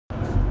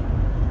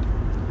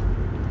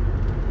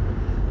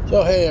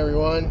So hey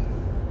everyone,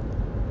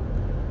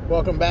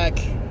 welcome back.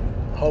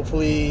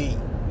 Hopefully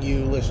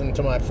you listened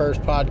to my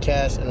first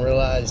podcast and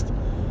realized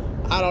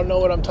I don't know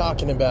what I'm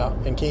talking about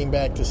and came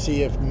back to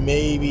see if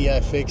maybe I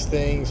fixed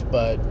things,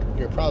 but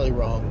you're probably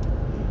wrong.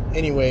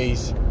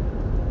 Anyways,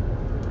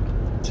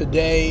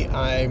 today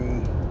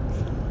I'm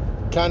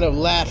kind of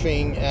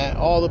laughing at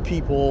all the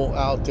people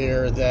out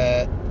there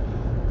that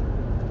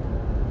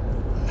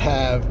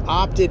have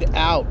opted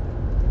out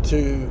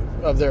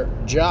of their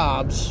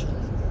jobs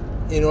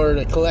in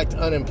order to collect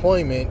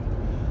unemployment,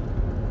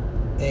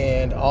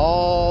 and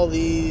all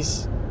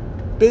these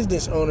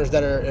business owners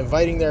that are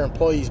inviting their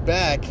employees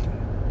back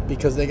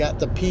because they got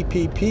the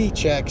PPP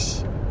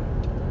checks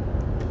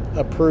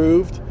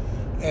approved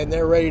and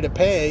they're ready to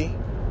pay,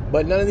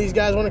 but none of these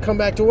guys want to come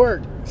back to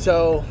work.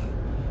 So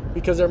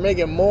because they're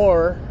making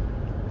more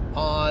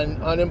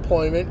on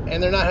unemployment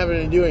and they're not having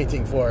to do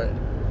anything for it,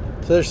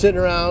 so they're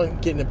sitting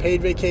around getting a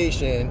paid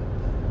vacation.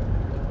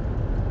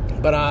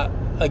 But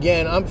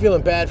again, I'm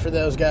feeling bad for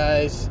those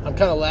guys. I'm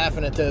kind of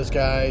laughing at those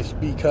guys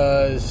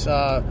because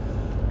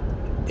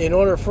in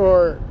order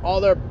for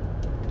all their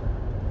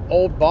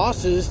old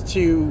bosses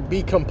to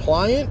be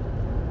compliant,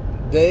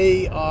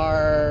 they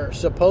are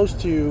supposed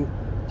to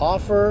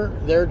offer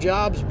their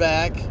jobs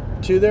back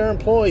to their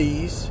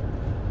employees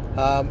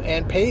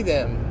and pay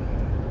them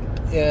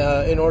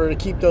in order to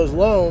keep those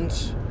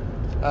loans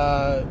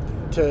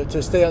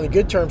to stay on the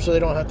good terms, so they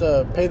don't have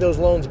to pay those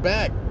loans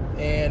back.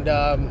 And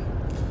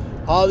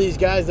all these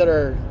guys that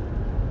are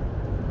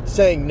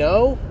saying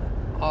no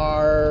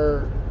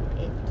are,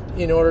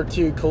 in order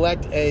to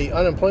collect a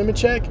unemployment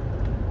check,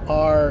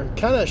 are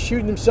kind of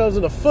shooting themselves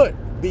in the foot,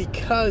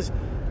 because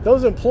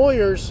those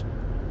employers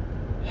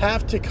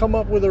have to come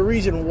up with a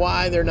reason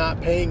why they're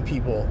not paying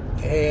people.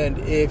 And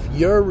if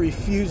you're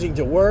refusing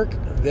to work,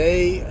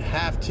 they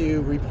have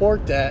to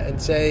report that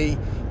and say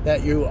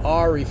that you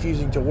are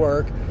refusing to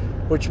work,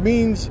 which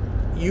means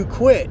you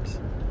quit.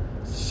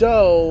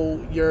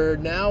 So you're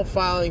now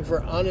filing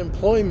for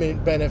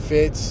unemployment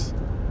benefits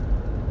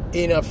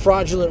in a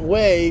fraudulent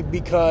way,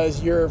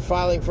 because you're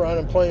filing for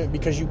unemployment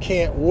because you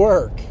can't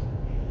work.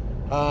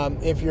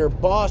 If your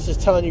boss is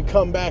telling you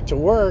come back to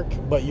work,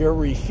 but you're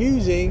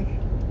refusing,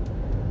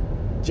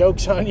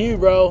 joke's on you,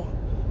 bro.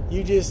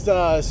 You just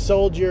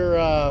sold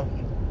your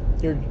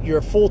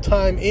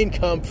full-time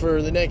income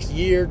for the next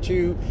year,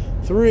 2,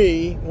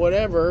 3,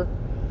 whatever,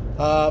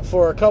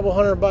 for a couple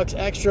 $100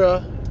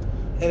 extra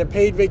and a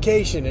paid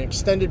vacation, an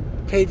extended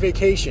paid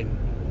vacation,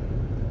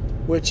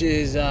 which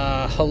is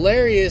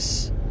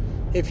hilarious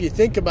if you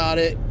think about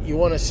it. You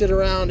want to sit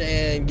around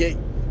and get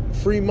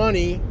free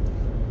money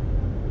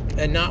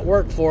and not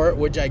work for it,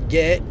 which I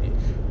get.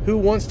 Who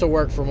wants to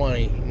work for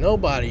money?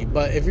 Nobody.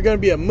 But if you're going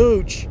to be a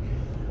mooch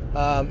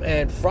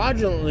and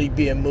fraudulently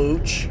be a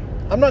mooch,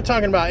 I'm not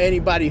talking about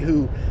anybody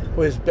who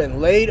has been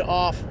laid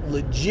off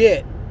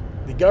legit.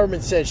 The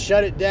government said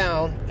shut it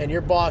down, and your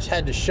boss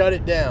had to shut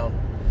it down,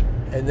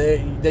 and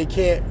they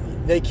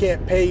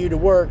can't pay you to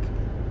work.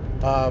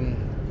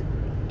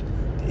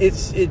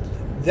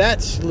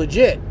 That's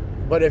legit.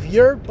 But if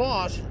your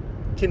boss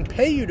can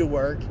pay you to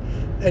work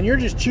and you're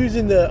just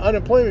choosing the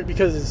unemployment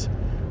because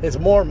it's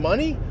more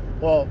money,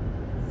 well,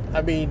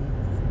 I mean,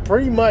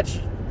 pretty much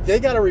they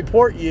got to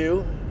report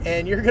you,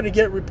 and you're going to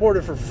get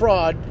reported for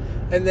fraud,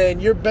 and then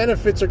your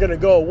benefits are going to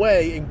go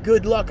away, and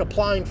good luck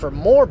applying for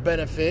more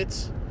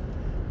benefits,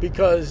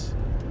 because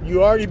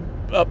you already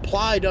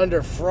applied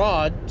under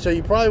fraud, so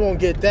you probably won't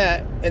get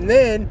that. And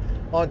then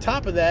on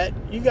top of that,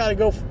 you got to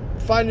go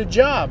find a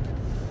job.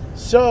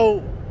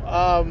 So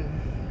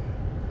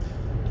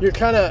you're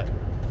kind of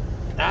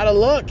out of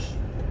luck.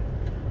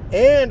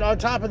 And on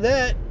top of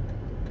that,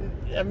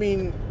 I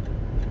mean,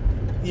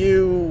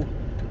 you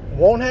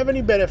won't have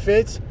any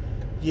benefits.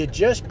 You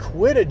just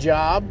quit a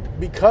job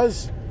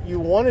because you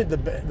wanted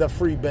the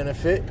free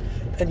benefit,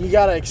 and you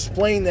got to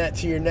explain that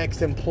to your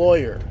next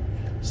employer.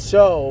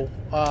 So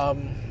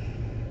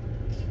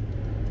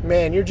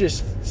man, you're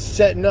just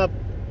setting up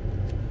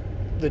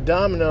the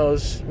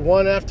dominoes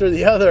one after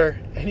the other,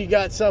 and you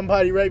got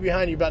somebody right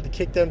behind you about to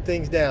kick them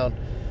things down.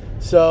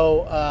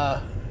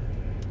 So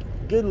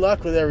good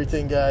luck with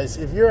everything, guys.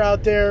 If you're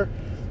out there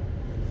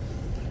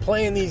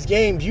playing these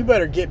games, you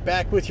better get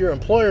back with your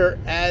employer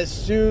as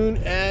soon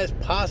as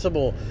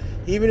possible.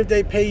 Even if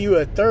they pay you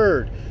a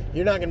third,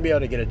 you're not going to be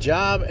able to get a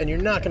job, and you're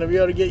not going to be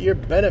able to get your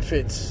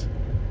benefits,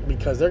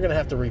 because they're going to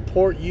have to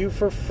report you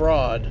for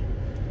fraud.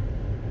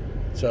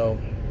 So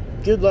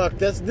good luck.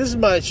 This is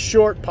my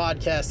short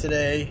podcast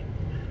today.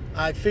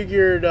 I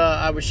figured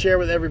I would share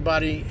with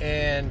everybody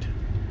and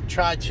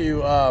try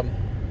to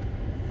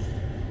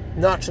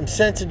knock some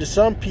sense into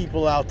some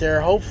people out there.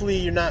 Hopefully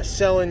you're not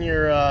selling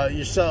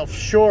yourself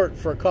short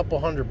for a couple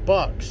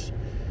 $100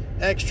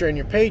 extra in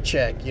your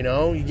paycheck. You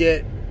know, you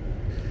get,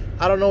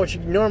 I don't know what you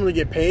normally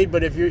get paid,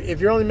 but if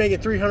you're only making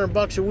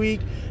 $300 a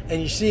week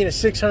and you're seeing a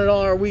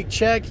 $600 a week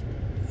check,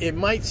 it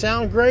might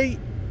sound great,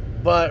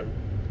 but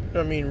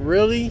I mean,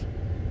 really,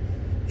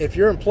 if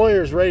your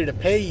employer is ready to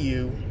pay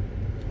you,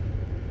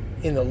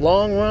 in the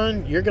long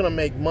run, you're going to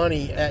make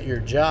money at your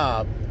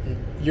job.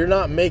 You're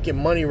not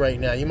making money right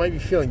now. You might be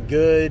feeling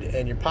good,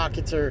 and your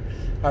pockets are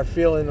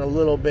feeling a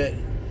little bit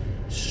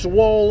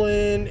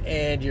swollen,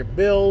 and your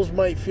bills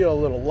might feel a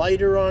little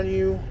lighter on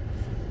you.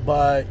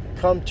 But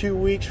come 2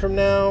 weeks from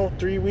now,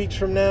 3 weeks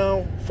from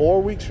now,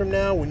 4 weeks from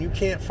now, when you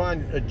can't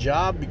find a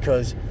job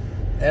because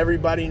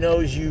everybody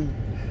knows you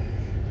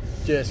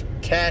just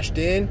cashed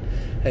in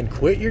and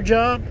quit your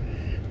job,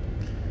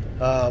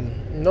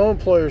 no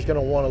employer is going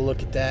to want to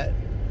look at that.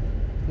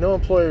 No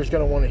employer is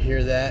going to want to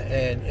hear that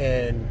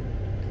and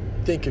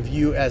think of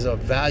you as a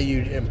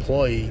valued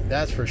employee.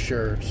 That's for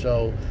sure.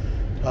 So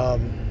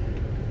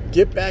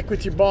get back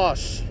with your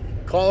boss.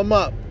 Call him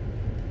up.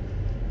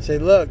 Say,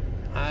 look,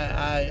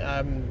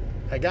 I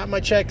got my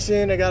checks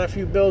in. I got a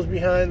few bills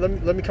behind.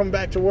 Let me come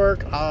back to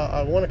work.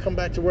 I want to come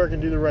back to work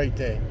and do the right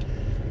thing.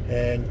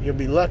 And you'll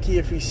be lucky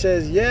if he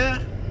says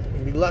yeah.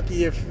 You'll be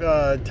lucky if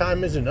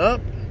time isn't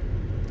up.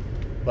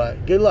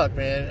 But good luck,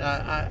 man.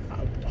 I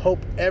hope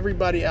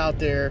everybody out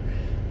there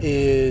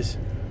is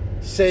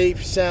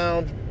safe,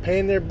 sound,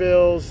 paying their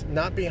bills,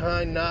 not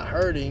behind, not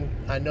hurting.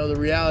 I know the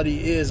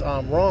reality is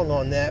I'm wrong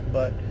on that,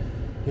 but,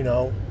 you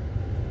know,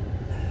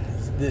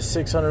 this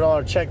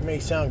 $600 check may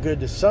sound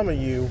good to some of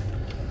you,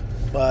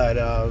 but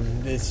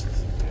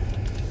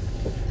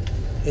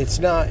it's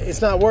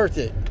not worth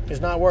it.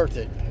 It's not worth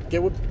it.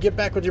 Get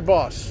back with your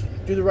boss.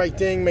 Do the right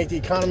thing. Make the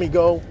economy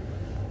go.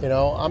 You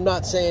know, I'm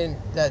not saying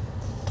that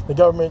the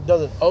government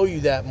doesn't owe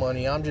you that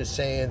money. I'm just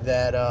saying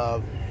that,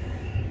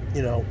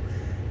 you know,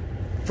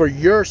 for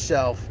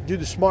yourself, do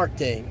the smart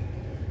thing.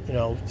 You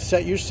know,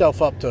 set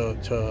yourself up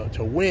to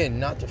win,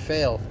 not to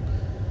fail.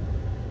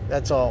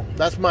 That's all.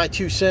 That's my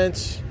 2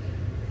 cents.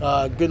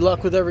 Good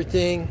luck with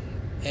everything,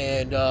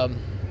 and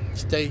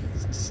stay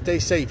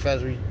safe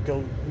as we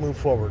move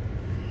forward.